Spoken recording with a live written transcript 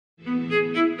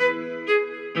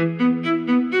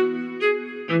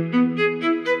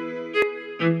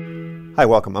Hi,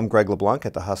 welcome. I'm Greg LeBlanc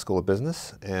at the Haas School of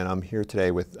Business, and I'm here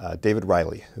today with David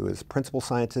Reiley, who is Principal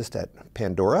Scientist at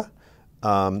Pandora,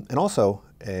 and also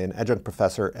an adjunct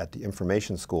professor at the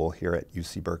Information School here at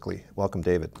UC Berkeley. Welcome,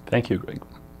 David. Thank you, Greg.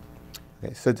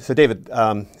 Okay, so David,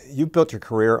 you built your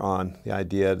career on the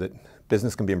idea that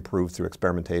business can be improved through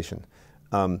experimentation.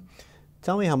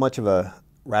 Tell me how much of a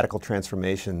radical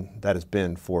transformation that has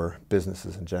been for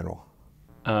businesses in general.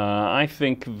 I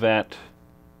think that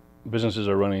businesses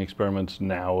are running experiments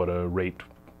now at a rate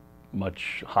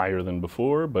much higher than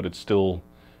before, but it's still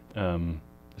a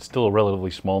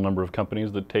relatively small number of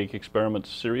companies that take experiments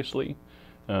seriously.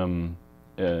 For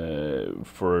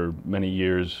many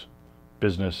years,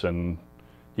 business and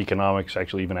economics,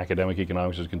 actually even academic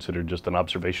economics, is considered just an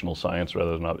observational science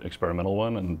rather than an experimental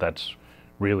one, and that's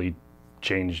really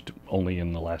changed only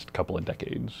in the last couple of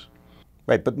decades.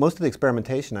 Right, but most of the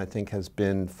experimentation, I think, has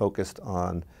been focused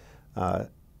on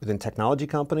within technology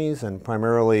companies and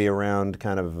primarily around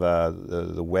kind of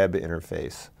the web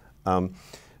interface. How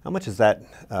much is that?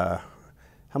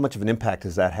 How much of an impact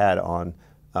has that had on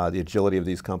the agility of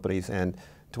these companies, and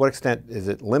to what extent is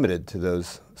it limited to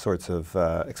those sorts of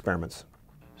experiments?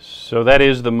 So that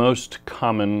is the most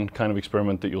common kind of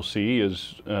experiment that you'll see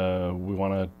is we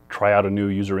want to try out a new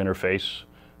user interface,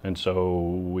 and so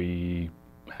we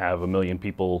have 1 million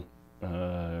people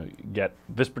get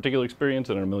this particular experience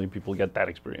and 1 million people get that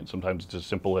experience. Sometimes it's as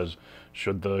simple as,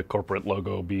 should the corporate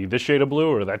logo be this shade of blue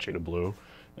or that shade of blue?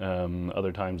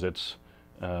 Other times it's,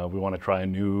 we want to try a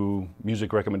new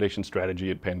music recommendation strategy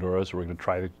at Pandora, so we're going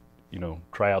to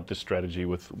try out this strategy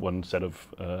with one set of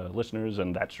listeners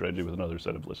and that strategy with another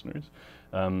set of listeners.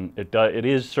 It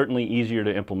is certainly easier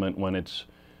to implement when it's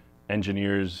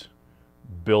engineers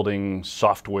building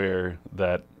software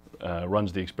that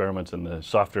runs the experiments and the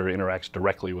software interacts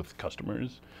directly with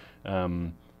customers.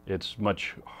 It's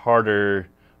much harder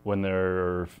when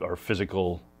there are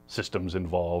physical systems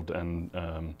involved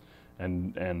and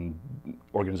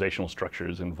organizational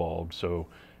structures involved. So,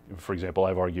 for example,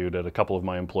 I've argued at a couple of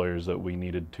my employers that we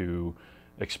needed to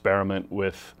experiment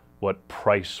with what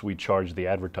price we charge the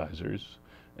advertisers,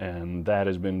 and that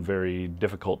has been very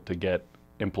difficult to get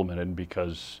implemented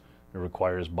because it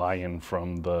requires buy-in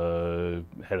from the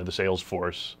head of the sales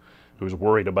force, who's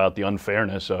worried about the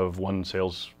unfairness of one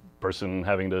salesperson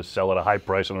having to sell at a high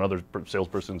price and another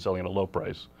salesperson selling at a low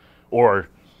price. Or,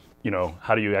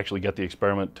 how do you actually get the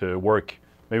experiment to work?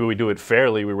 Maybe we do it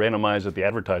fairly, we randomize at the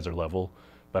advertiser level,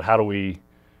 but how do we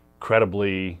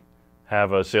credibly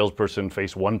have a salesperson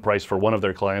face one price for one of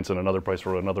their clients and another price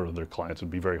for another of their clients? It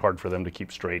would be very hard for them to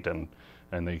keep straight, and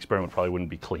the experiment probably wouldn't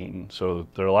be clean. So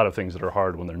there are a lot of things that are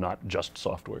hard when they're not just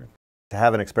software. To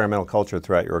have an experimental culture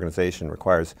throughout your organization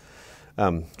requires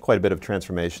quite a bit of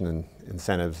transformation and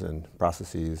incentives and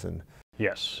processes and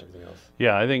yes. everything else.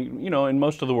 Yeah, I think, in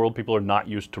most of the world, people are not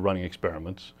used to running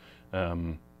experiments.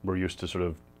 We're used to sort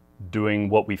of doing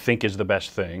what we think is the best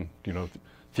thing,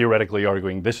 theoretically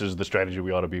arguing this is the strategy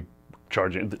we ought to be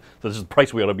charging, this is the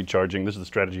price we ought to be charging, this is the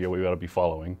strategy we ought to be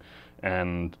following.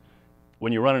 And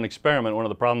when you run an experiment, one of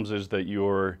the problems is that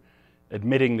you're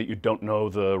admitting that you don't know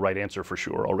the right answer for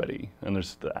sure already. And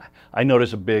I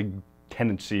notice a big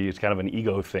tendency, it's kind of an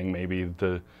ego thing maybe,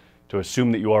 to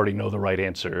assume that you already know the right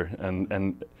answer.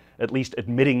 And at least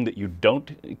admitting that you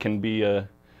don't can be a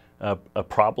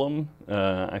problem.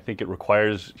 I think it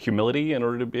requires humility in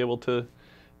order to be able to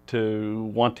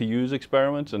want to use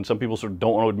experiments, and some people sort of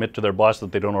don't want to admit to their boss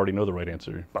that they don't already know the right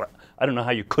answer. But I don't know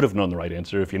how you could have known the right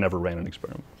answer if you never ran an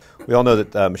experiment. We all know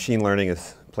that machine learning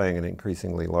is playing an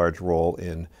increasingly large role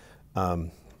in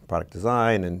product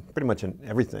design and pretty much in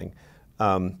everything.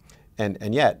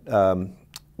 And yet,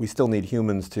 we still need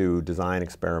humans to design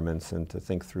experiments and to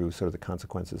think through sort of the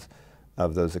consequences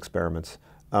of those experiments.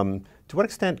 To what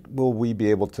extent will we be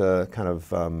able to kind of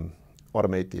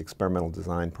automate the experimental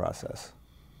design process?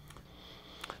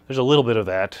 There's a little bit of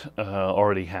that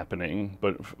already happening,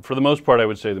 but for the most part, I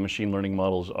would say the machine learning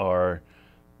models are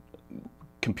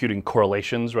computing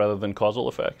correlations rather than causal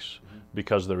effects,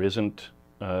 because there isn't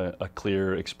a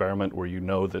clear experiment where you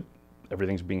know that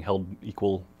everything's being held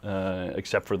equal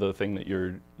except for the thing that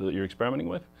you're experimenting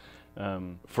with.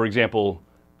 For example,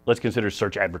 let's consider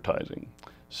search advertising.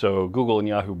 So Google and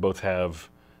Yahoo both have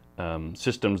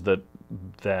systems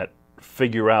that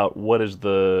figure out what is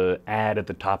the ad at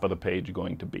the top of the page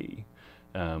going to be.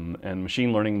 And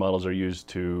machine learning models are used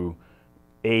to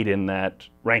aid in that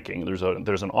ranking. There's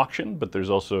an auction, but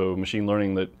there's also machine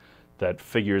learning that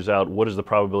figures out what is the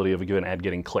probability of a given ad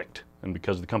getting clicked. And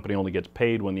because the company only gets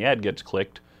paid when the ad gets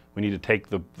clicked, we need to take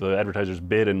the advertiser's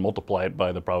bid and multiply it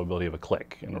by the probability of a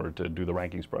click in order to do the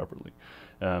rankings properly.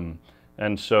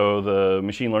 And so the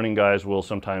machine learning guys will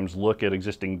sometimes look at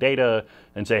existing data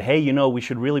and say, hey, you know, we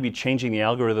should really be changing the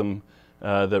algorithm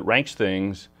that ranks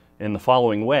things in the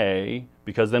following way,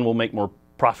 because then we'll make more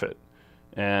profit.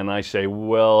 And I say,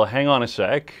 well, hang on a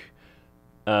sec.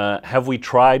 Have we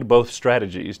tried both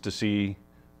strategies to see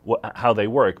how they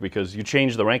work? Because you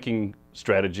change the ranking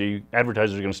strategy,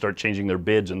 advertisers are going to start changing their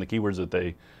bids and the keywords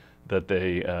that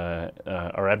they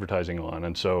are advertising on.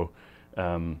 And so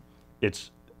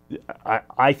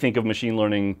I think of machine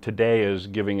learning today as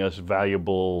giving us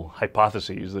valuable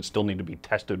hypotheses that still need to be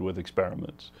tested with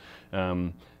experiments.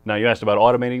 Now, you asked about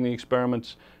automating the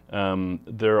experiments.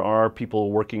 There are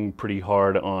people working pretty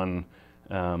hard on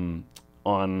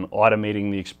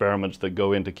automating the experiments that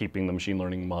go into keeping the machine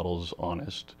learning models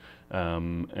honest.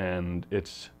 And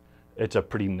it's a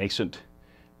pretty nascent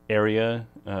area.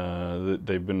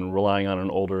 They've been relying on an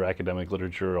older academic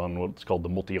literature on what's called the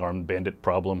multi-armed bandit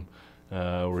problem,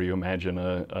 where you imagine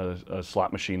a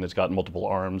slot machine that's got multiple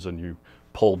arms and you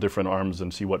pull different arms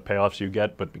and see what payoffs you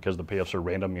get, but because the payoffs are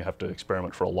random, you have to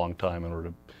experiment for a long time in order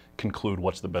to conclude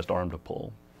what's the best arm to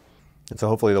pull. And so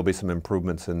hopefully there'll be some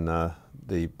improvements in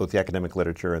both the academic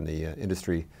literature and the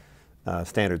industry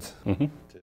standards. Mm-hmm.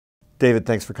 David,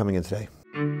 thanks for coming in today.